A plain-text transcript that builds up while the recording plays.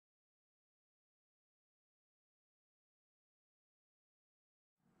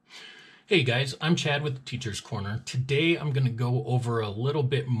Hey guys, I'm Chad with Teacher's Corner. Today I'm going to go over a little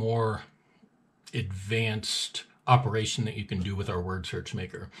bit more advanced operation that you can do with our word search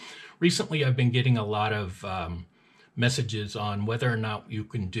maker. Recently I've been getting a lot of messages on whether or not you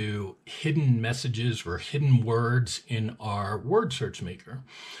can do hidden messages or hidden words in our word search maker.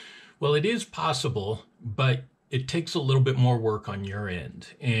 Well, it is possible, but it takes a little bit more work on your end.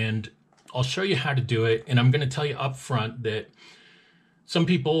 And I'll show you how to do it. And I'm going to tell you up front that some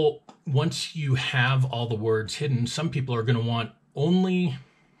people, once you have all the words hidden, some people are going to want only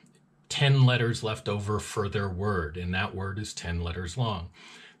 10 letters left over for their word, and that word is 10 letters long.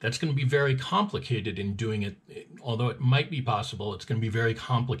 That's going to be very complicated in doing it. Although it might be possible, it's going to be very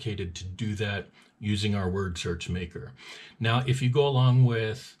complicated to do that using our word search maker. Now, if you go along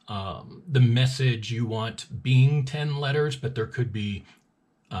with the message you want being 10 letters, but there could be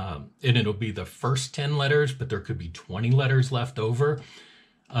and it'll be the first 10 letters, but there could be 20 letters left over.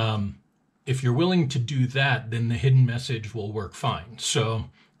 If you're willing to do that, then the hidden message will work fine.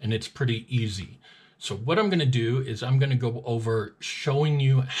 And it's pretty easy. So what I'm going to do is I'm going to go over showing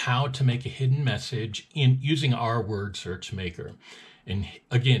you how to make a hidden message using our word search maker. And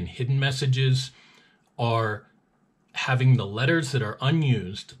again, hidden messages are having the letters that are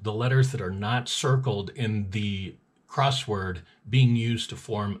unused, the letters that are not circled in the crossword being used to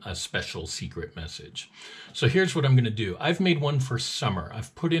form a special secret message. So here's what I'm going to do. I've made one for summer.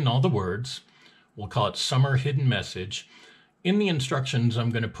 I've put in all the words. We'll call it summer hidden message. In the instructions,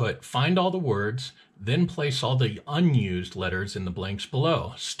 I'm going to put find all the words, then place all the unused letters in the blanks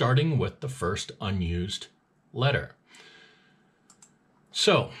below, starting with the first unused letter.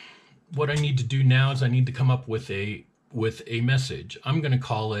 So what I need to do now is I need to come up with a message. I'm going to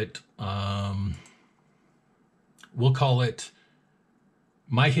call it we'll call it,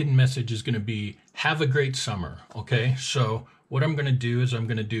 my hidden message is going to be, have a great summer. Okay, so what I'm going to do is I'm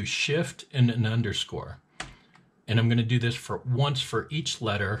going to do shift and an underscore. And I'm going to do this for once for each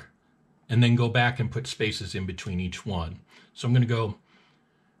letter, and then go back and put spaces in between each one. So I'm going to go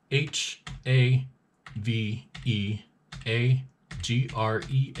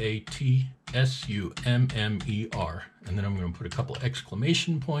HAVEAGREATSUMMER. And then I'm going to put a couple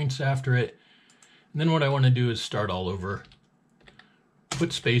exclamation points after it. And then what I want to do is start all over,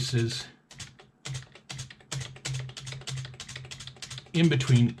 put spaces in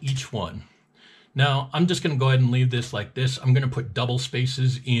between each one. Now, I'm just going to go ahead and leave this like this. I'm going to put double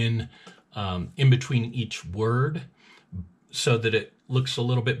spaces in between each word so that it looks a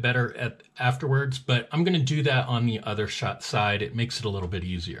little bit better afterwards, but I'm going to do that on the other side. It makes it a little bit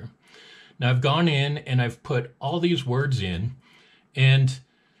easier. Now, I've gone in and I've put all these words in, and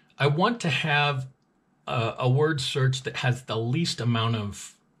I want to have a word search that has the least amount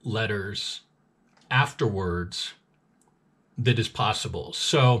of letters afterwards that is possible.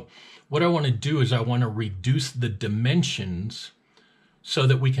 So what I want to do is I want to reduce the dimensions so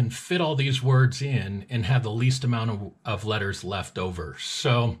that we can fit all these words in and have the least amount of letters left over.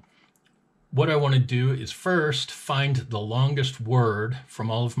 So what I want to do is first find the longest word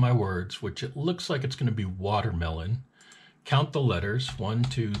from all of my words, which it looks like it's going to be watermelon. Count the letters, 1,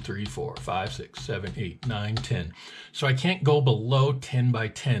 2, 3, 4, 5, 6, 7, 8, 9, 10. So I can't go below 10 by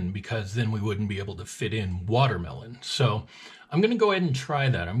 10 because then we wouldn't be able to fit in watermelon. So I'm going to go ahead and try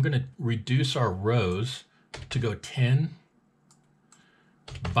that. I'm going to reduce our rows to go 10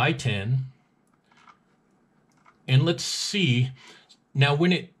 by 10. And let's see. Now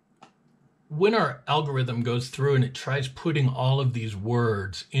when our algorithm goes through and it tries putting all of these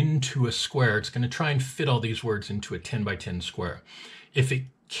words into a square, it's going to try and fit all these words into a 10 by 10 square. If it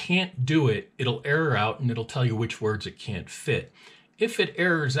can't do it, it'll error out and it'll tell you which words it can't fit. If it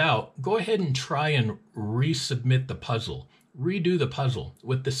errors out, go ahead and try and resubmit the puzzle. Redo the puzzle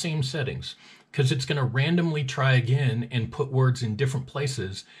with the same settings, because it's going to randomly try again and put words in different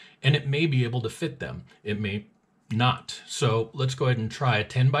places, and it may be able to fit them. It may not. So let's go ahead and try a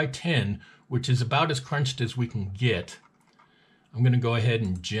 10 by 10, which is about as crunched as we can get. I'm going to go ahead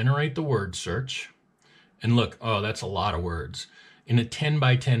and generate the word search. And look, oh, that's a lot of words. In a 10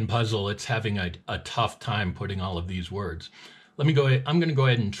 by 10 puzzle, it's having a tough time putting all of these words. I'm going to go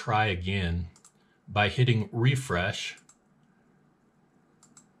ahead and try again by hitting refresh.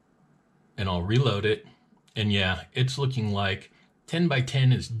 And I'll reload it. And yeah, it's looking like 10 by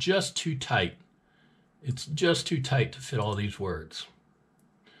 10 is just too tight. It's just too tight to fit all these words.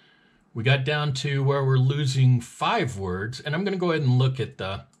 We got down to where we're losing 5 words, and I'm going to go ahead and look at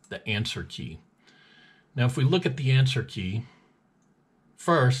the answer key. Now, if we look at the answer key,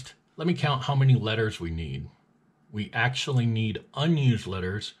 first, let me count how many letters we need. We actually need unused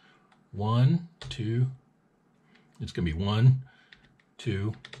letters. 1, 2, it's going to be 1,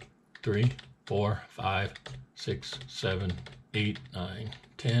 2, 3, 4, 5, 6, 7, 8, 9,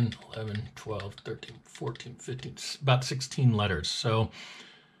 10, 11, 12, 13, 14, 15, about 16 letters. So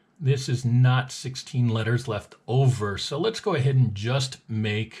this is not 16 letters left over. So let's go ahead and just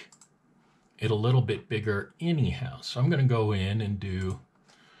make it a little bit bigger anyhow. So I'm going to go in and do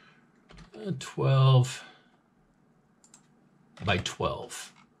 12 by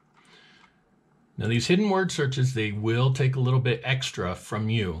 12. Now these hidden word searches, they will take a little bit extra from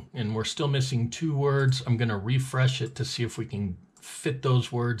you, and we're still missing 2 words. I'm going to refresh it to see if we can fit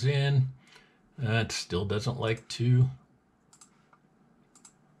those words in. It still doesn't like to.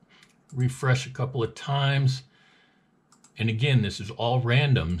 Refresh a couple of times. And again, this is all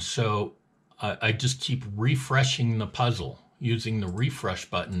random, so I just keep refreshing the puzzle using the refresh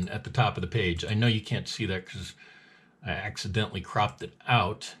button at the top of the page. I know you can't see that because I accidentally cropped it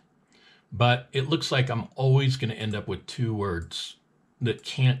out, but it looks like I'm always going to end up with 2 words that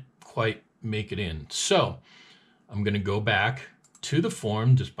can't quite make it in. So I'm going to go back to the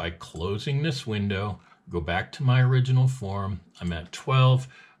form just by closing this window, go back to my original form. I'm at 12.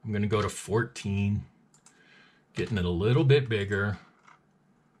 I'm going to go to 14, getting it a little bit bigger.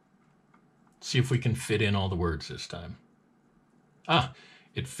 See if we can fit in all the words this time.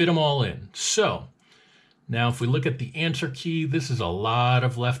 It fit them all in. So now if we look at the answer key, this is a lot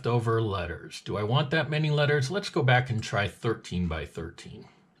of leftover letters. Do I want that many letters? Let's go back and try 13 by 13.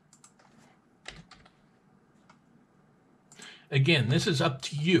 Again, this is up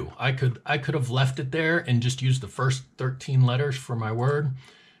to you. I could have left it there and just used the first 13 letters for my word.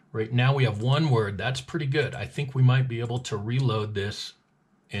 Right now we have 1 word. That's pretty good. I think we might be able to reload this,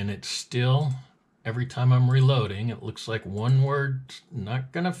 and it's still, every time I'm reloading, it looks like 1 word's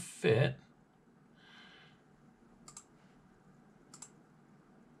not gonna fit.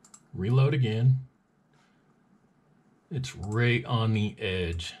 Reload again. It's right on the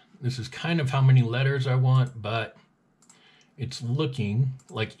edge. This is kind of how many letters I want, but it's looking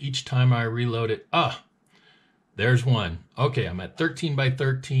like each time I reload it, there's 1. Okay, I'm at 13 by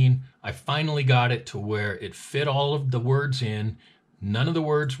 13. I finally got it to where it fit all of the words in. None of the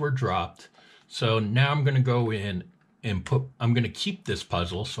words were dropped. So now I'm going to go in and I'm going to keep this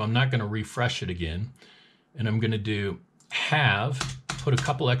puzzle, so I'm not going to refresh it again. And I'm going to do put a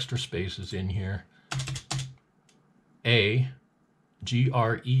couple extra spaces in here. Great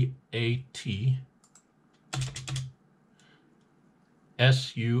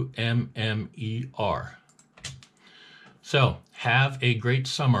SUMMER. So, have a great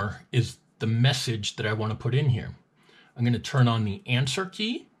summer is the message that I want to put in here. I'm going to turn on the answer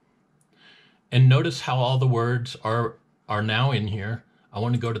key, and notice how all the words are now in here. I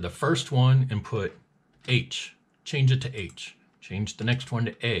want to go to the first one and put H. Change it to H. Change the next one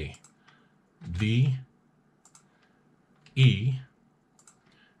to A. V, E,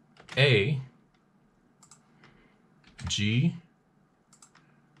 A, G,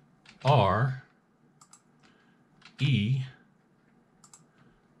 R, E,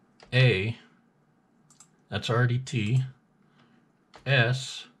 A, that's already T,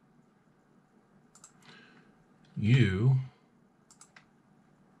 S, U,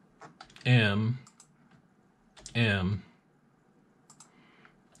 M, M,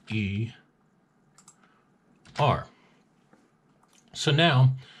 E, R. So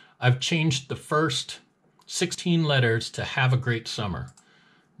now I've changed the first 16 letters to have a great summer.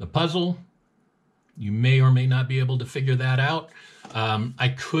 The puzzle, you may or may not be able to figure that out.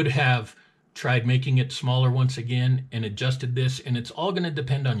 I could have tried making it smaller once again and adjusted this, and it's all going to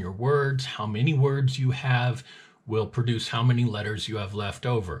depend on your words. How many words you have will produce how many letters you have left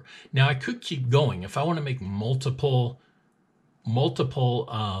over. Now I could keep going. If I want to make multiple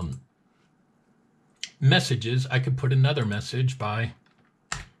messages, I could put another message by,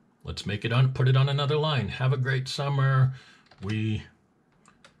 let's make it put it on another line. Have a great summer.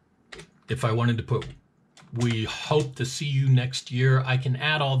 If I wanted to put, we hope to see you next year, I can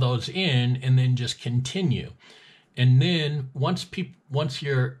add all those in and then just continue. And then once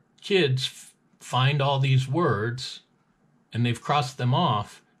your kids find all these words and they've crossed them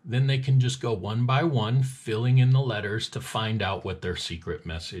off, then they can just go one by one, filling in the letters to find out what their secret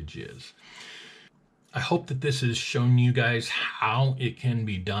message is. I hope that this has shown you guys how it can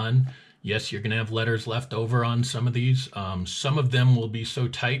be done. Yes, you're going to have letters left over on some of these. Some of them will be so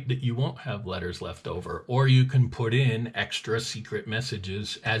tight that you won't have letters left over. Or you can put in extra secret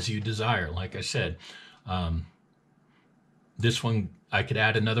messages as you desire. Like I said, this one, I could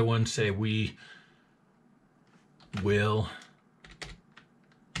add another one, say we will,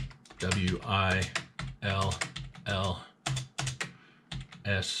 WILLSEE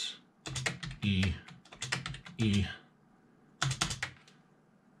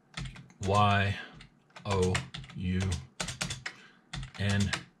Y O U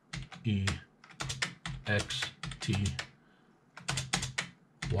N E X T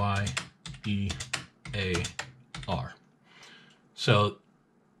Y E A R. So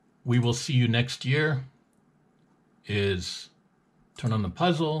we will see you next year is turn on the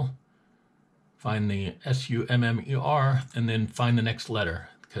puzzle, find the SUMMER, and then find the next letter,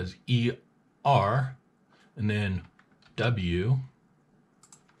 because ER, and then W,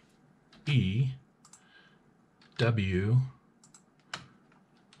 E, W,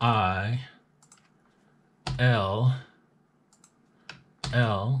 I, L,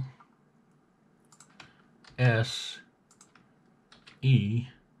 L, S, E,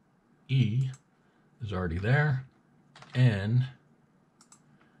 E is already there, N,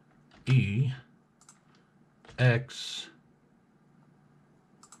 E, X,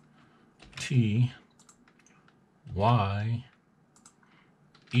 T, Y,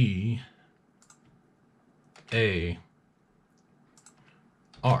 E, A,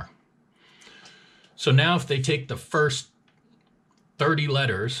 R. So now if they take the first 30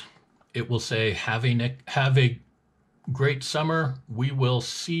 letters, it will say, have a great summer. We will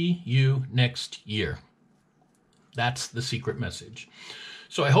see you next year. That's the secret message.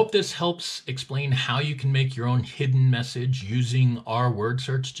 So I hope this helps explain how you can make your own hidden message using our word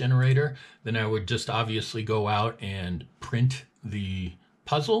search generator. Then I would just obviously go out and print the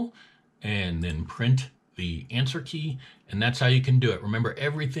puzzle and then print the answer key, and that's how you can do it. Remember,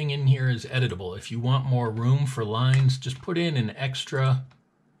 everything in here is editable. If you want more room for lines, just put in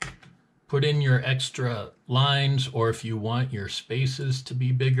your extra lines, or if you want your spaces to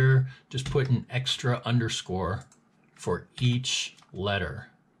be bigger, just put an extra underscore for each letter.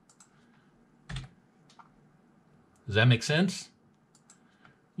 Does that make sense?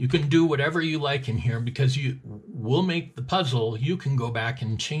 You can do whatever you like in here, because you will make the puzzle. You can go back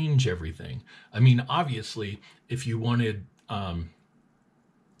and change everything. I mean, obviously, if you wanted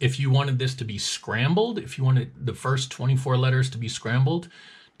this to be scrambled, if you wanted the first 24 letters to be scrambled,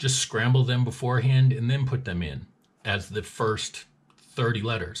 just scramble them beforehand and then put them in as the first 30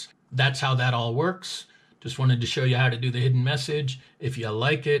 letters. That's how that all works. Just wanted to show you how to do the hidden message. If you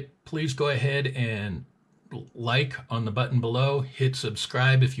like it, please go ahead and like on the button below. Hit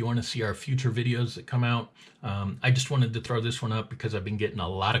subscribe if you want to see our future videos that come out. I just wanted to throw this one up because I've been getting a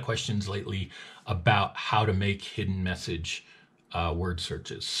lot of questions lately about how to make hidden message word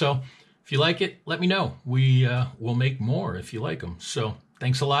searches. So if you like it, let me know. We will make more if you like them. So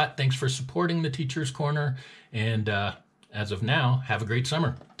thanks a lot. Thanks for supporting the Teacher's Corner. And as of now, have a great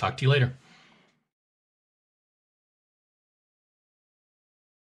summer. Talk to you later.